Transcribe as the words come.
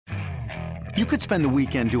You could spend the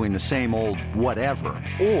weekend doing the same old whatever,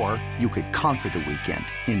 or you could conquer the weekend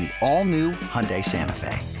in the all-new Hyundai Santa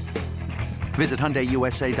Fe. Visit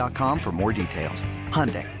HyundaiUSA.com for more details.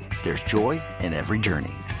 Hyundai, there's joy in every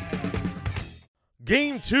journey.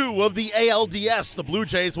 Game 2 of the ALDS, the Blue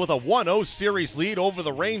Jays with a 1-0 series lead over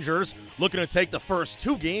the Rangers, looking to take the first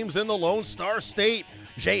 2 games in the Lone Star State.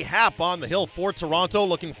 Jay Happ on the hill for Toronto,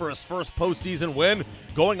 looking for his first postseason win,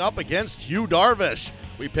 going up against Yu Darvish.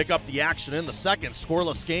 We pick up the action in the second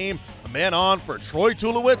scoreless game. A man on for Troy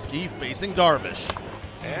Tulowitzki facing Darvish.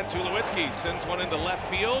 And Tulowitzki sends one into left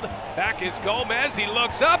field. Back is Gomez. He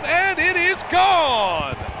looks up, and it is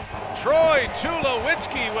gone. Troy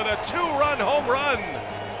Tulowitzki with a 2-run home run.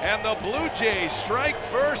 And the Blue Jays strike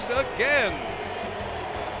first again.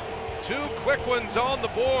 2 quick ones on the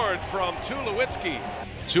board from Tulowitzki.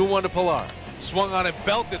 2-1 to Pilar. Swung on and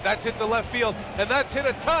belted. That's hit to left field, and that's hit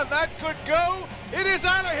a ton. That could go. It is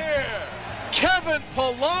out of here. Kevin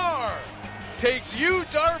Pilar takes Yu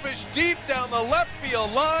Darvish deep down the left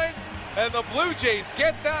field line, and the Blue Jays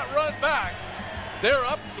get that run back. They're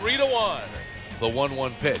up 3-1. The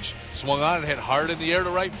 1-1 pitch. Swung on and hit hard in the air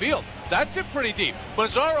to right field. That's it pretty deep.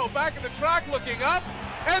 Mazzaro back in the track looking up,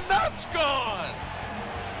 and that's gone.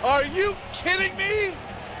 Are you kidding me?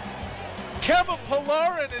 Kevin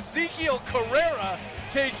Pilar and Ezekiel Carrera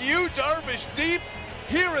take Yu Darvish deep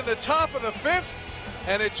here in the top of the 5th,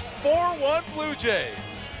 and it's 4-1 Blue Jays.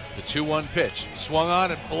 The 2-1 pitch, swung on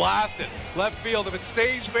and blasted. Left field, if it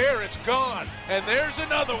stays fair, it's gone. And there's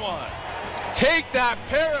another one. Take that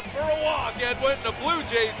parrot for a walk, Edwin. The Blue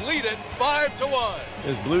Jays lead it 5-1.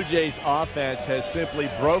 This Blue Jays offense has simply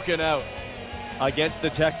broken out against the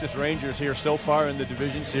Texas Rangers here so far in the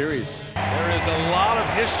division series. There is a lot of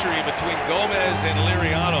history between Gomez and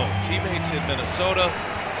Liriano. Teammates in Minnesota,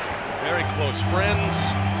 very close friends.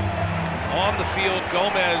 On the field,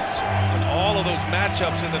 Gomez, in all of those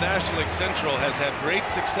matchups in the National League Central, has had great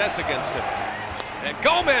success against him. And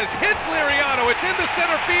Gomez hits Liriano. It's into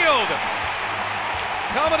center field.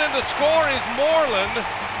 Coming in to score is Moreland.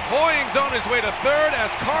 Hoying's on his way to third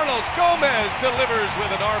as Carlos Gomez delivers with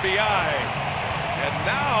an RBI. And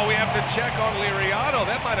now we have to check on Liriano.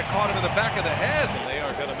 That might have caught him in the back of the head. They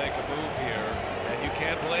are going to make a move here, and you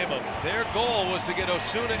can't blame them. Their goal was to get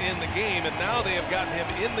Osuna in the game, and now they have gotten him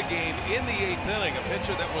in the game in the 8th inning. A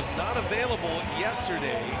pitcher that was not available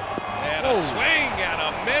yesterday. And a swing and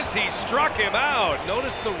a miss. He struck him out.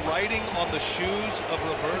 Notice the writing on the shoes of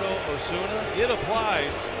Roberto Osuna. It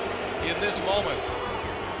applies in this moment.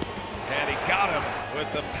 And he got him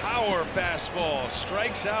with the power fastball.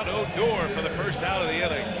 Strikes out Odor for the first out of the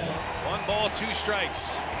inning. 1 ball, 2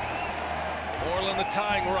 strikes. Moreland the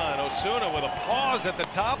tying run. Osuna with a pause at the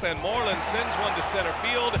top, and Moreland sends one to center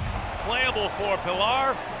field. Playable for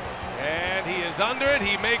Pilar. And he is under it.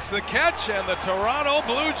 He makes the catch, and the Toronto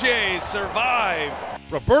Blue Jays survive.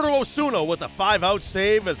 Roberto Osuna with a 5-out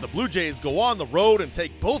save as the Blue Jays go on the road and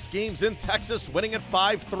take both games in Texas, winning at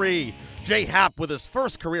 5-3. Jay Happ with his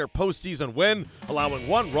first career postseason win, allowing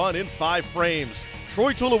 1 run in 5 frames.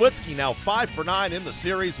 Troy Tulowitzki now 5 for 9 in the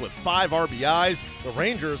series with 5 RBIs. The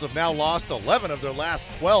Rangers have now lost 11 of their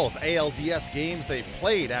last 12 ALDS games they've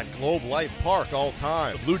played at Globe Life Park all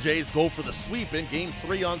time. The Blue Jays go for the sweep in Game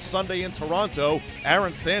 3 on Sunday in Toronto.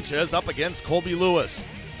 Aaron Sanchez up against Colby Lewis.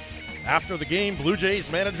 After the game, Blue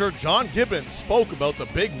Jays manager John Gibbons spoke about the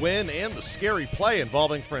big win and the scary play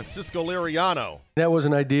involving Francisco Liriano. That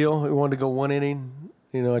wasn't ideal. We wanted to go 1 inning.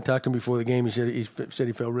 You know, I talked to him before the game. He said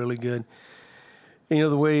he felt really good. And, you know,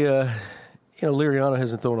 the way, Liriano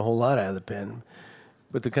hasn't thrown a whole lot out of the pen.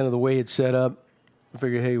 But the way it's set up, I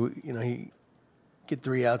figured, hey, he get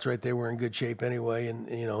 3 outs right there. We're in good shape anyway. And,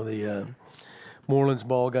 the Moreland's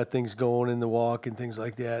ball got things going in the walk and things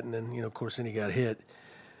like that. And then, of course, then he got hit.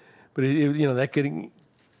 But, that getting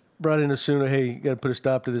brought in Osuna, hey, you got to put a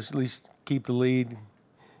stop to this, at least keep the lead,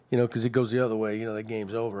 because it goes the other way. The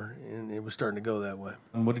game's over, and it was starting to go that way.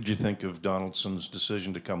 And what did you think of Donaldson's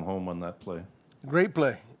decision to come home on that play? Great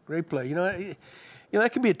play. That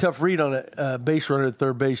can be a tough read on a base runner at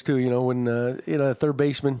third base, too, when, a third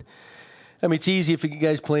baseman. I mean, it's easy if the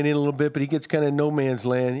guy's playing in a little bit, but he gets kind of no man's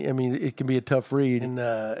land. I mean, it can be a tough read. And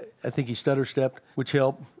I think he stutter-stepped, which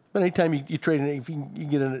helped. But anytime you trade, if you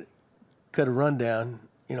get cut a run down,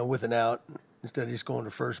 with an out, instead of just going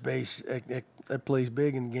to first base, that plays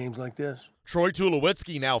big in games like this. Troy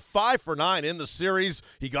Tulowitzki now 5 for 9 in the series.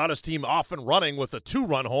 He got his team off and running with a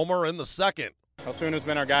 2-run homer in the second. Osuna's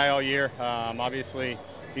been our guy all year. Obviously,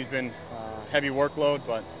 he's been heavy workload,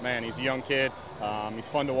 but, man, he's a young kid. He's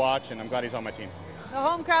fun to watch, and I'm glad he's on my team. The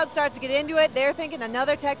home crowd starts to get into it. They're thinking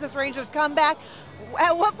another Texas Rangers comeback.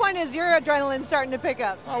 At what point is your adrenaline starting to pick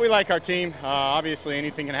up? Oh, we like our team. Obviously,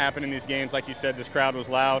 anything can happen in these games. Like you said, this crowd was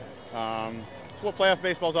loud. It's what playoff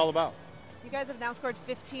baseball is all about. You guys have now scored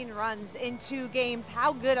 15 runs in 2 games.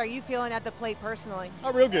 How good are you feeling at the plate personally?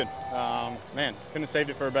 Oh, real good. Man, couldn't have saved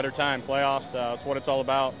it for a better time. Playoffs, it's what it's all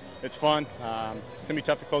about. It's fun. It's going to be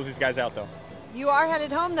tough to close these guys out, though. You are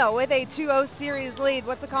headed home, though, with a 2-0 series lead.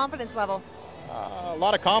 What's the confidence level? A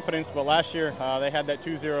lot of confidence, but last year they had that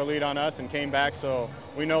 2-0 lead on us and came back, so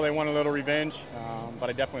we know they want a little revenge, but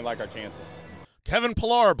I definitely like our chances. Kevin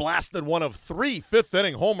Pillar blasted one of 3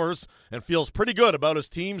 fifth-inning homers and feels pretty good about his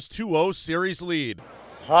team's 2-0 series lead.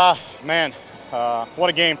 Man, what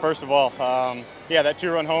a game, first of all. Yeah, that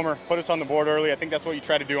 2-run homer put us on the board early. I think that's what you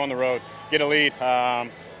try to do on the road, get a lead.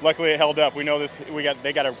 Luckily, it held up. We know this.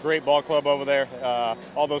 They got a great ball club over there.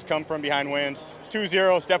 All those come from behind wins.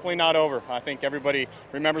 2-0, it's definitely not over. I think everybody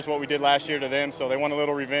remembers what we did last year to them, so they want a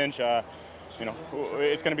little revenge. It's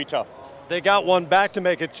going to be tough. They got one back to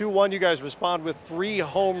make it 2-1. You guys respond with 3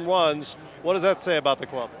 home runs. What does that say about the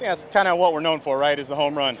club? Yeah, it's kind of what we're known for, right, is the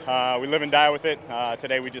home run. We live and die with it.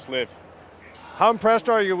 Today we just lived. How impressed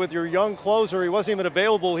are you with your young closer? He wasn't even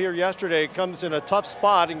available here yesterday. Comes in a tough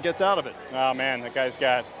spot and gets out of it. Oh, man, that guy's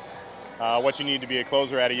got what you need to be a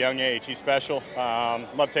closer at a young age. He's special.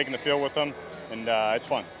 Love taking the field with him, and it's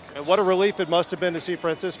fun. And what a relief it must have been to see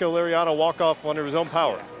Francisco Liriano walk off under his own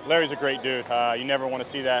power. Larry's a great dude. You never want to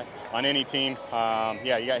see that on any team.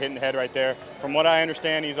 Yeah, you got hit in the head right there. From what I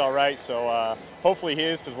understand, he's all right, so hopefully he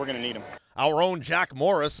is, because we're going to need him. Our own Jack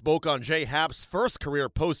Morris spoke on Jay Happ's first career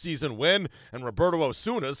postseason win and Roberto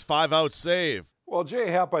Osuna's 5-out save. Well, Jay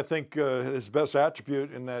Happ, I think his best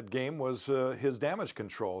attribute in that game was his damage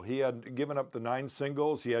control. He had given up the 9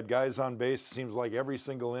 singles. He had guys on base, seems like every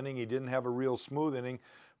single inning. He didn't have a real smooth inning,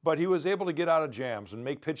 but he was able to get out of jams and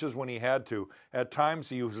make pitches when he had to. At times,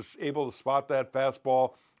 he was able to spot that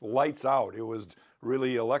fastball lights out. It was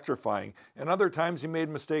really electrifying. And other times, he made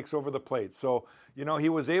mistakes over the plate. So, he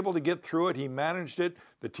was able to get through it. He managed it.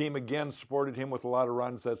 The team, again, supported him with a lot of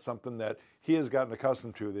runs. That's something that he has gotten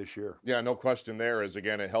accustomed to this year. Yeah, no question there, as,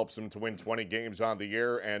 again, it helps him to win 20 games on the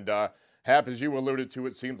year. And Happ, as you alluded to,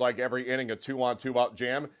 it seems like every inning a 2-on-2-out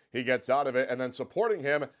jam, he gets out of it. And then supporting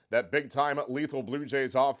him, that big-time lethal Blue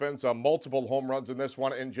Jays offense, multiple home runs in this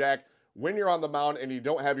one. And, Jack, when you're on the mound and you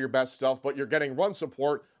don't have your best stuff, but you're getting run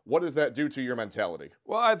support, what does that do to your mentality?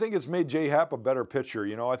 Well, I think it's made Jay Happ a better pitcher.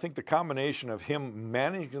 I think the combination of him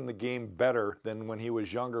managing the game better than when he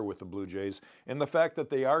was younger with the Blue Jays, and the fact that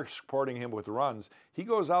they are supporting him with runs, he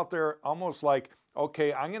goes out there almost like,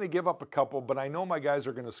 okay, I'm going to give up a couple, but I know my guys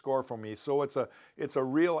are going to score for me. So it's a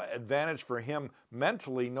real advantage for him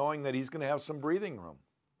mentally, knowing that he's going to have some breathing room.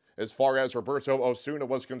 As far as Roberto Osuna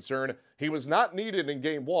was concerned, he was not needed in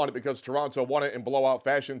Game 1 because Toronto won it in blowout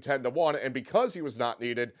fashion 10-1, and because he was not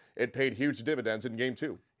needed, it paid huge dividends in Game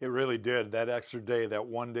 2. It really did. That extra day, that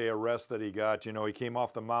one-day arrest that he got, he came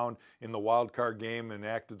off the mound in the wild card game and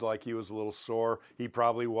acted like he was a little sore. He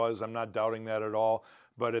probably was. I'm not doubting that at all.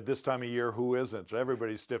 But at this time of year, who isn't?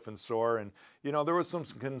 Everybody's stiff and sore. And, there was some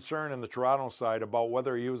concern in the Toronto side about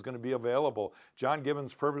whether he was going to be available. John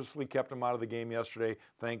Gibbons purposely kept him out of the game yesterday.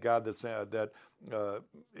 Thank God that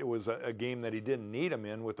it was a game that he didn't need him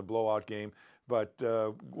in with the blowout game, but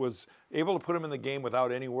was able to put him in the game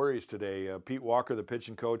without any worries today. Pete Walker, the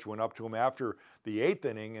pitching coach, went up to him after the 8th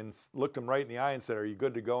inning and looked him right in the eye and said, "Are you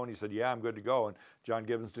good to go?" And he said, "Yeah, I'm good to go." And John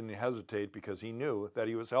Gibbons didn't hesitate because he knew that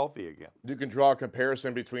he was healthy again. You can draw a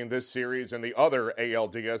comparison between this series and the other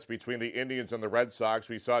ALDS between the Indians and the Red Sox.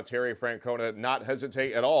 We saw Terry Francona not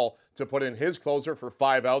hesitate at all to put in his closer for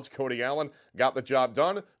 5 outs. Cody Allen got the job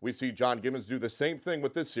done. We see John Gibbons do the same thing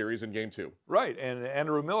with this series in Game 2. Right, and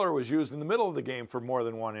Andrew Miller was used in the middle of the game for more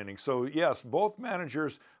than one inning. So, yes, both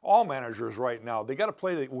managers, all managers right now, they got to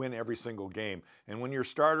play to win every single game. And when your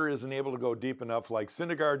starter isn't able to go deep enough like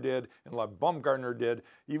Syndergaard did and like Bumgarner did,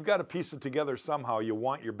 you've got to piece it together somehow. You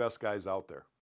want your best guys out there.